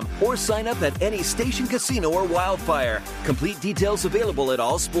StationCasinoSports.com or sign up at any Station Casino or Wildfire. Complete details available at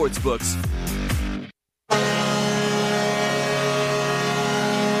all sportsbooks.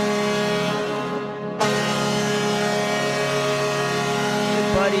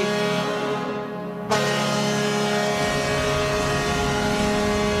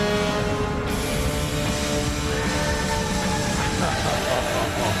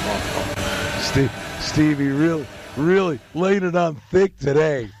 Stevie really laid it on thick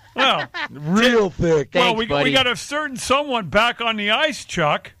today. Well, real thick. Thanks, we got a certain someone back on the ice,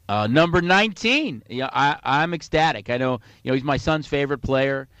 Chuck. Number 19. Yeah, I'm ecstatic. I know, he's my son's favorite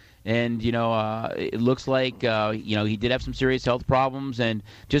player, and it looks like he did have some serious health problems, and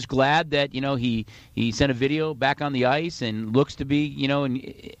just glad that he sent a video back on the ice and looks to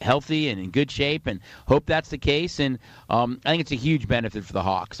be healthy and in good shape, and hope that's the case. And I think it's a huge benefit for the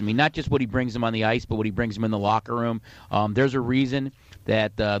Hawks. I mean, not just what he brings them on the ice, but what he brings them in the locker room. There's a reason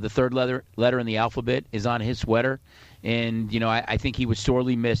that the third letter in the alphabet is on his sweater. And, I think he was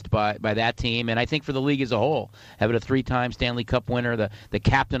sorely missed by that team. And I think for the league as a whole, having a 3-time Stanley Cup winner, the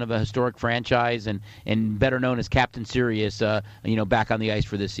captain of a historic franchise, and better known as Captain Serious, back on the ice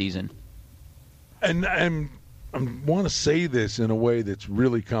for this season. And I want to say this in a way that's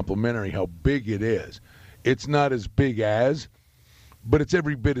really complimentary, how big it is. It's not as big as, but it's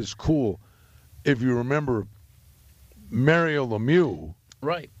every bit as cool. If you remember Mario Lemieux.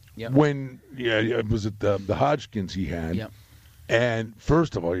 Right. Yep. When it was at the Hodgkins he had, yep. And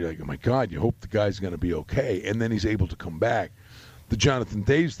first of all, you're like, oh my God, you hope the guy's going to be okay, and then he's able to come back. The Jonathan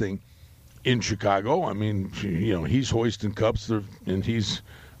Toews thing, in Chicago. I mean, he's hoisting cups, and he's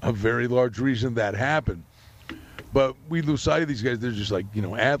a very large reason that happened. But we lose sight of these guys. They're just like,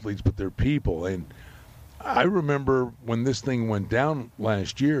 athletes, but they're people. And I remember when this thing went down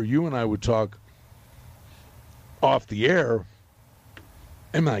last year, you and I would talk off the air,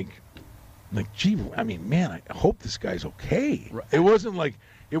 and like, gee, I mean, man, I hope this guy's okay. Right. It wasn't like,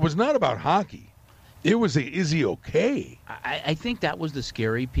 it was not about hockey. It was is he okay? I think that was the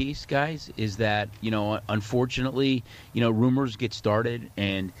scary piece, guys, is that, unfortunately, rumors get started,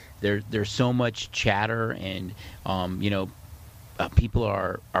 and there's so much chatter, and, people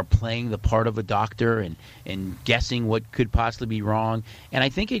are playing the part of a doctor and guessing what could possibly be wrong. And I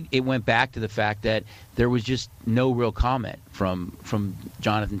think it went back to the fact that there was just no real comment from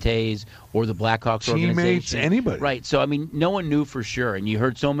Jonathan Toews or the Blackhawks teammates, organization. Anybody. Right. So, I mean, no one knew for sure. And you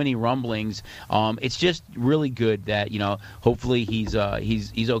heard so many rumblings. It's just really good that, hopefully he's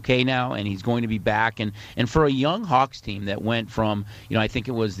okay now and he's going to be back. And for a young Hawks team that went from, I think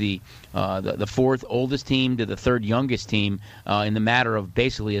it was the fourth oldest team to the third youngest team in the matter of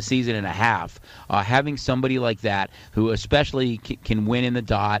basically a season and a half, having somebody like that who especially can win in the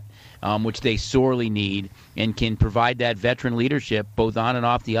dot, which they sorely need, and can provide that veteran leadership both on and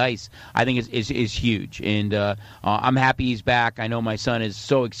off the ice, I think is huge. And I'm happy he's back. I know my son is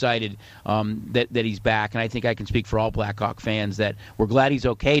so excited that he's back, and I think I can speak for all Blackhawk fans that we're glad he's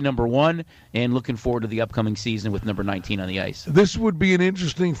okay, number one, and looking forward to the upcoming season with number 19 on the ice. This would be an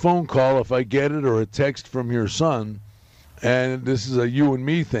interesting phone call if I get it, or a text from your son, and this is a you and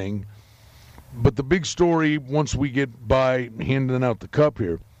me thing. But the big story, once we get by handing out the cup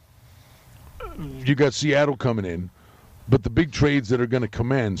here, you got Seattle coming in, but the big trades that are going to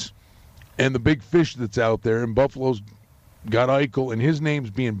commence, and the big fish that's out there, and Buffalo's got Eichel, and his name's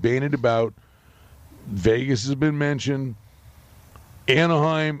being bandied about. Vegas has been mentioned.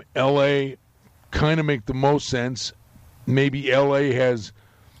 Anaheim, L.A. kind of make the most sense. Maybe L.A. has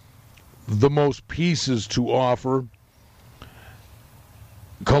the most pieces to offer.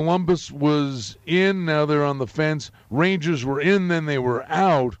 Columbus was in, now they're on the fence. Rangers were in, then they were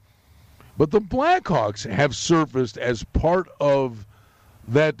out. But the Blackhawks have surfaced as part of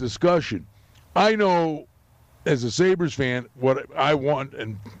that discussion. I know, as a Sabres fan, what I want,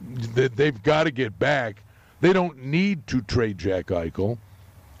 and they've got to get back. They don't need to trade Jack Eichel,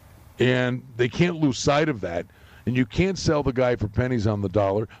 and they can't lose sight of that. And you can't sell the guy for pennies on the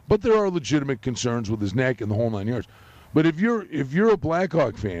dollar. But there are legitimate concerns with his neck and the whole 9 yards. But if you're a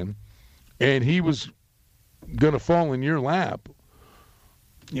Blackhawk fan, and he was going to fall in your lap,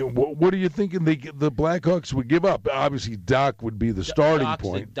 what are you thinking the Blackhawks would give up? Obviously, Doc would be the starting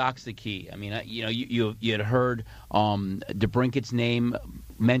point. Doc's the key. I mean, you had heard DeBrincat's name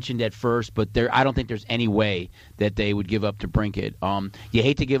mentioned at first, but I don't think there's any way that they would give up DeBrincat. You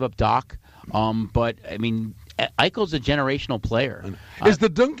hate to give up Doc, but I mean, Eichel's a generational player. Is the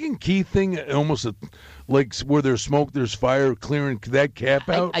Duncan Keith thing almost like where there's smoke, there's fire, clearing that cap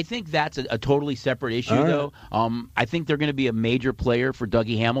out? I think that's a totally separate issue, though. I think they're going to be a major player for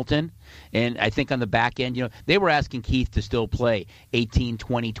Dougie Hamilton. And I think on the back end, they were asking Keith to still play 18,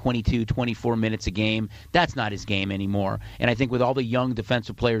 20, 22, 24 minutes a game. That's not his game anymore. And I think with all the young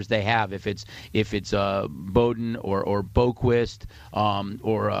defensive players they have, if it's Bowden or Boquist,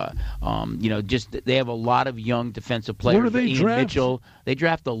 just they have a lot of young defensive players. Where do they Ian draft? Mitchell, they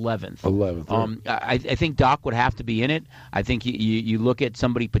draft 11th. 11th. I think Doc would have to be in it. I think you look at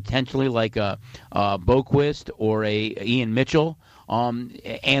somebody potentially like a Boquist or a Ian Mitchell. And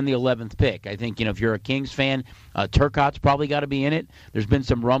the 11th pick. I think, if you're a Kings fan, Turcotte's probably got to be in it. There's been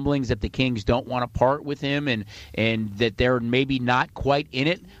some rumblings that the Kings don't want to part with him, and that they're maybe not quite in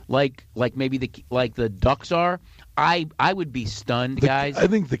it like maybe the Ducks are. I would be stunned, guys. I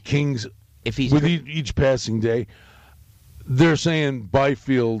think the Kings, if he's with each passing day, they're saying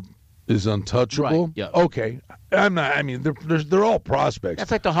Byfield is untouchable. Right, yeah. Okay. I'm not. I mean, they're all prospects.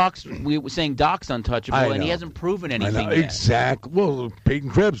 That's like the Hawks. We were saying Doc's untouchable, and he hasn't proven anything yet. Exactly. Well, Peyton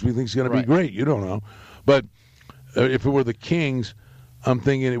Krebs, we think is going to be great. You don't know, but if it were the Kings, I'm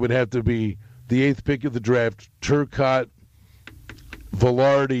thinking it would have to be the 8th pick of the draft: Turcotte,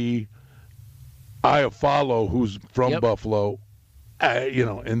 Velarde, Iafallo, who's from Buffalo.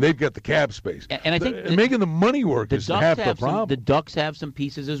 And they've got the cap space. And I think making the money work is half the problem. The Ducks have some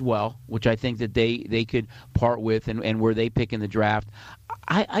pieces as well, which I think that they could part with, and where they pick in the draft.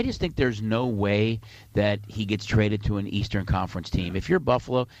 I just think there's no way that he gets traded to an Eastern Conference team. If you're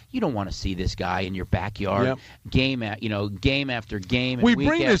Buffalo, you don't want to see this guy in your backyard game after game. We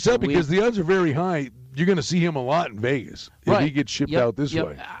bring this up because the odds are very high. You're going to see him a lot in Vegas if he gets shipped out this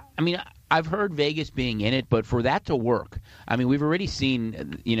way. I mean, I've heard Vegas being in it, but for that to work, I mean, we've already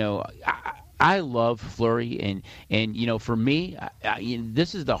seen, I love Fleury, and for me,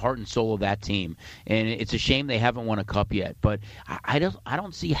 this is the heart and soul of that team, and it's a shame they haven't won a cup yet. But I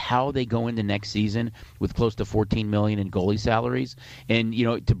don't see how they go into next season with close to $14 million in goalie salaries, and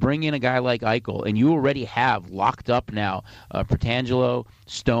to bring in a guy like Eichel, and you already have locked up now Pietrangelo,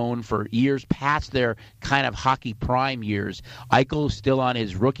 Stone for years past their kind of hockey prime years. Eichel's still on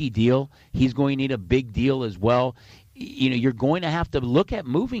his rookie deal. He's going to need a big deal as well. You're going to have to look at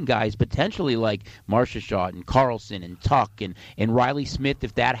moving guys potentially like Marchessault and Carlson and Tuck and Riley Smith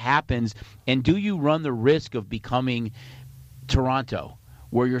if that happens. And do you run the risk of becoming Toronto,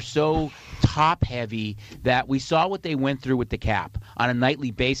 where you're so top-heavy that we saw what they went through with the cap on a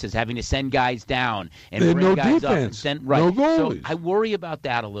nightly basis, having to send guys down and bring guys up and send no goalies. So I worry about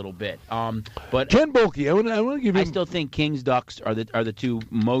that a little bit. But Ken Boehlke, I want to give him. I still think Kings Ducks are the two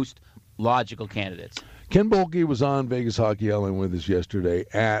most logical candidates. Ken Boehlke was on Vegas Hockey Island with us yesterday.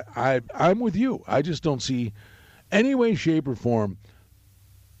 I'm with you. I just don't see any way, shape, or form,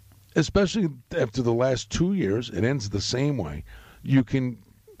 especially after the last 2 years, it ends the same way. You can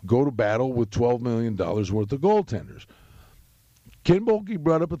go to battle with $12 million worth of goaltenders. Ken Boehlke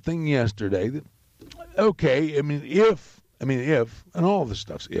brought up a thing yesterday that, okay, if, and all this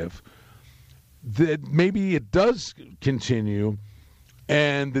stuff's if, that maybe it does continue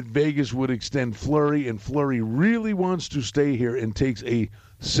and that Vegas would extend Fleury, and Fleury really wants to stay here and takes a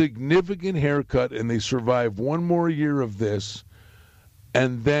significant haircut, and they survive one more year of this,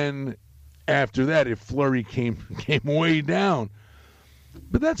 and then after that, if Fleury came way down.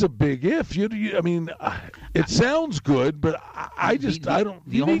 But that's a big if. It sounds good, but I don't.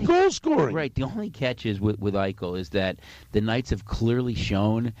 You need goal scoring, right? The only catch is with Eichel is that the Knights have clearly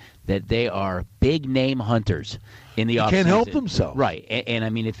shown that they are big name hunters in the offseason. Can't help themselves, right?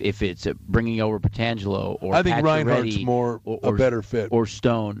 And if it's bringing over Pietrangelo or I think Pacioretty Reinhardt's a better fit, or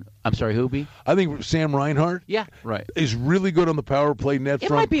Stone. I'm sorry, Hoobie? I think Sam Reinhart. Yeah, right. Is really good on the power play net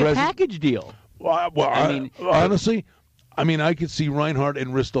front. It might be a package deal. Honestly. I could see Reinhart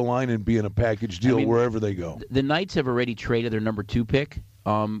and Ristolainen being a package deal wherever they go. The Knights have already traded their number 2 pick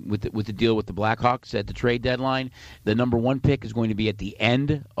with the deal with the Blackhawks at the trade deadline. The number 1 pick is going to be at the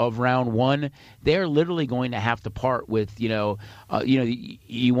end of round 1. They're literally going to have to part with, you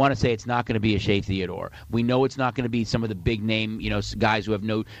want to say it's not going to be a Shea Theodore. We know it's not going to be some of the big name, guys who have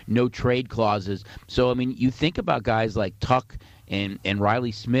no trade clauses. So, you think about guys like Tuck and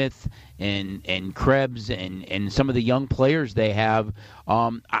Riley Smith and Krebs and some of the young players they have.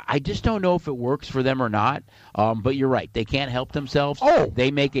 I just don't know if it works for them or not. But you're right. They can't help themselves.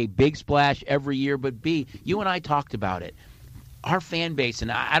 They make a big splash every year. But, B, you and I talked about it. Our fan base,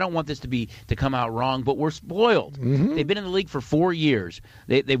 and I don't want this to come out wrong, but we're spoiled. Mm-hmm. They've been in the league for 4 years.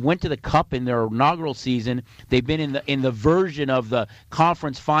 They went to the Cup in their inaugural season. They've been in the version of the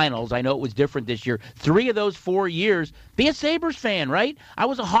conference finals. I know it was different this year. 3 of those 4 years. Be a Sabres fan, right? I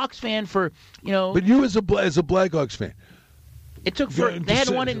was a Hawks fan for, But you as a Blackhawks fan. It took they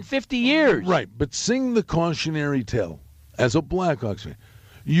hadn't won it in 50 years. Right, but sing the cautionary tale as a Blackhawks fan.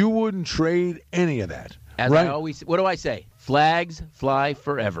 You wouldn't trade any of that. As right? I always, what do I say? Flags fly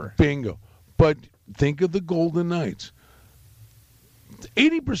forever. Bingo. But think of the Golden Knights.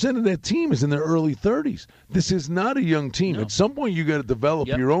 80% of that team is in their early 30s. This is not a young team. No. At some point, you got to develop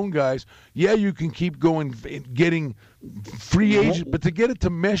your own guys. Yeah, you can keep going, getting free agents, but to get it to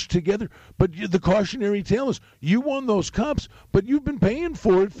mesh together. But the cautionary tale is you won those cups, but you've been paying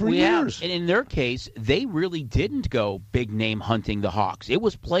for it for years. And in their case, they really didn't go big name hunting the Hawks. It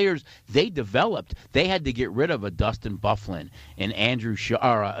was players they developed. They had to get rid of a Dustin Byfuglien and Andrew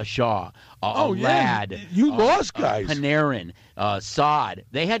Shaw, Ladd. You lost guys. Panarin, Saad.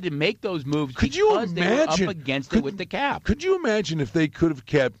 They had to make those moves because they were up against it with the cap. Could you imagine if they could have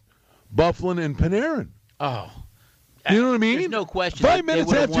kept Byfuglien and Panarin? Oh. You know what I mean? There's no question. 5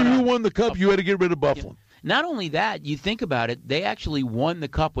 minutes after you won the cup, you had to get rid of Byfuglien. Not only that, you think about it, they actually won the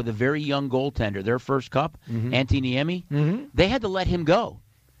cup with a very young goaltender. Their first cup, Antti Niemi, they had to let him go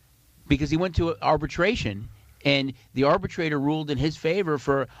because he went to arbitration, and the arbitrator ruled in his favor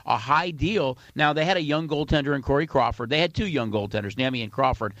for a high deal. Now, they had a young goaltender in Corey Crawford. They had 2 young goaltenders, Niemi and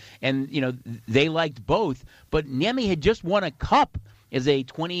Crawford, and they liked both. But Niemi had just won a cup as a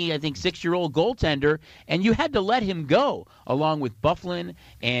 6-year-old goaltender, and you had to let him go, along with Byfuglien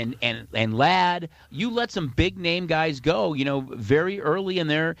and Ladd. You let some big-name guys go, very early in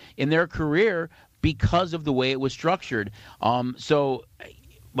their career because of the way it was structured. So,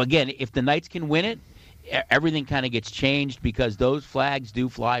 again, if the Knights can win it, everything kind of gets changed because those flags do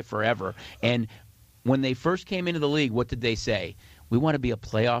fly forever. And when they first came into the league, what did they say? we want to be a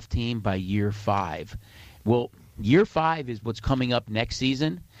playoff team by year 5. Well, year 5 is what's coming up next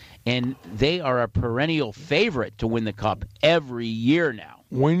season, and they are a perennial favorite to win the Cup every year now.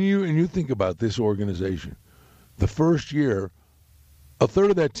 When you think about this organization, the first year, a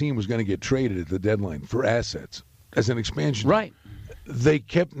third of that team was going to get traded at the deadline for assets as an expansion. Right. They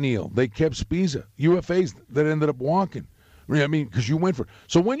kept Neal. They kept Spiza. UFAs that ended up walking. I mean, because you went for it.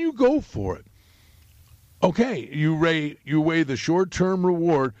 So when you go for it, okay, you weigh the short-term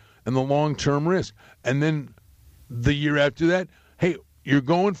reward and the long-term risk. And then the year after that, hey, you're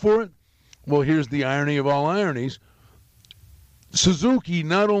going for it? Well, here's the irony of all ironies. Suzuki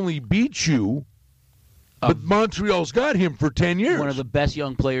not only beat you, but Montreal's got him for 10 years. One of the best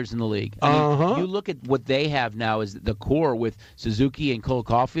young players in the league. I mean, you look at what they have now as the core with Suzuki and Cole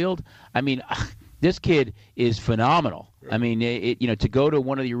Caulfield. I mean, this kid is phenomenal. I mean, to go to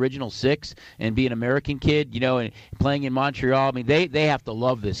one of the original 6 and be an American kid, and playing in Montreal. I mean, they have to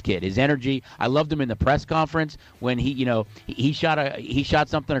love this kid. His energy. I loved him in the press conference when he shot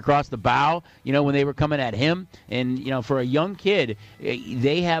something across the bow. When they were coming at him, and for a young kid,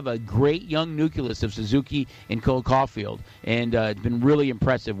 they have a great young nucleus of Suzuki and Cole Caulfield, and it's been really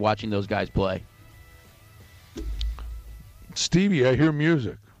impressive watching those guys play. Stevie, I hear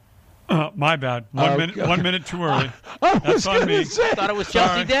music. My bad. 1 minute too early. That's on me. I thought it was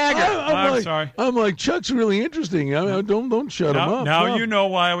Chelsea Dagger. I'm sorry. I'm like, Chuck's really interesting. I mean, don't shut him up. Now you know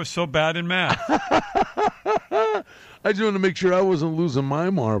why I was so bad in math. I just wanted to make sure I wasn't losing my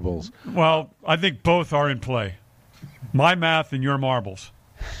marbles. Well, I think both are in play. My math and your marbles.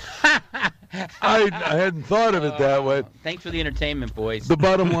 I hadn't thought of it that way. Thanks for the entertainment, boys. The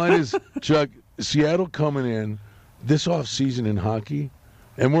bottom line is, Chuck, Seattle coming in this offseason in hockey,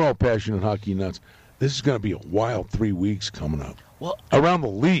 and we're all passionate hockey nuts. This is going to be a wild 3 weeks coming up. Well, around the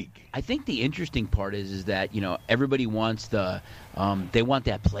league. I think the interesting part is that everybody wants they want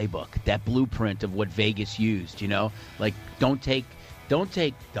that playbook, that blueprint of what Vegas used. Like don't take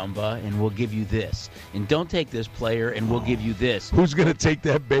Dumba and we'll give you this, and don't take this player and we'll give you this. Who's going to take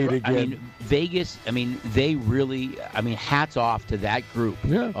that bait again? I mean, Vegas. I mean, they really. I mean, hats off to that group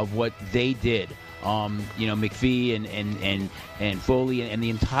of what they did. McPhee and Foley and the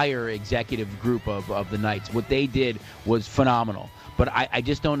entire executive group of the Knights. What they did was phenomenal. But I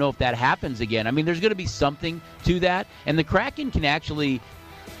just don't know if that happens again. I mean, there's going to be something to that. And the Kraken can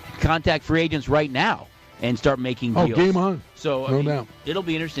contact free agents right now and start making deals. Oh, game on. So, no doubt. It'll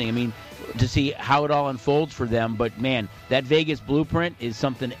be interesting. I mean, to see how it all unfolds for them. But, man, that Vegas blueprint is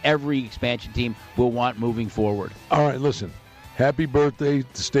something every expansion team will want moving forward. All right, listen. Happy birthday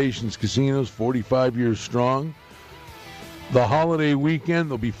to Stations Casinos, 45 years strong. The holiday weekend,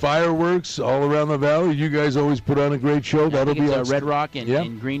 there'll be fireworks all around the valley. You guys always put on a great show. That'll be at Red Rock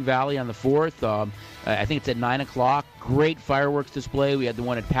in Green Valley on the 4th. I think it's at 9 o'clock. Great fireworks display. We had the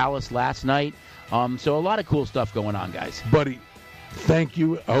one at Palace last night. So a lot of cool stuff going on, guys. Buddy, thank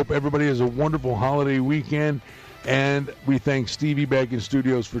you. I hope everybody has a wonderful holiday weekend. And we thank Stevie back in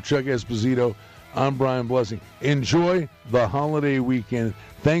studios. For Chuck Esposito, I'm Brian Blessing. Enjoy the holiday weekend.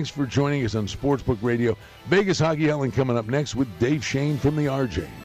 Thanks for joining us on Sportsbook Radio. Vegas Hockey Hotline coming up next with Dave Shane from the RJ.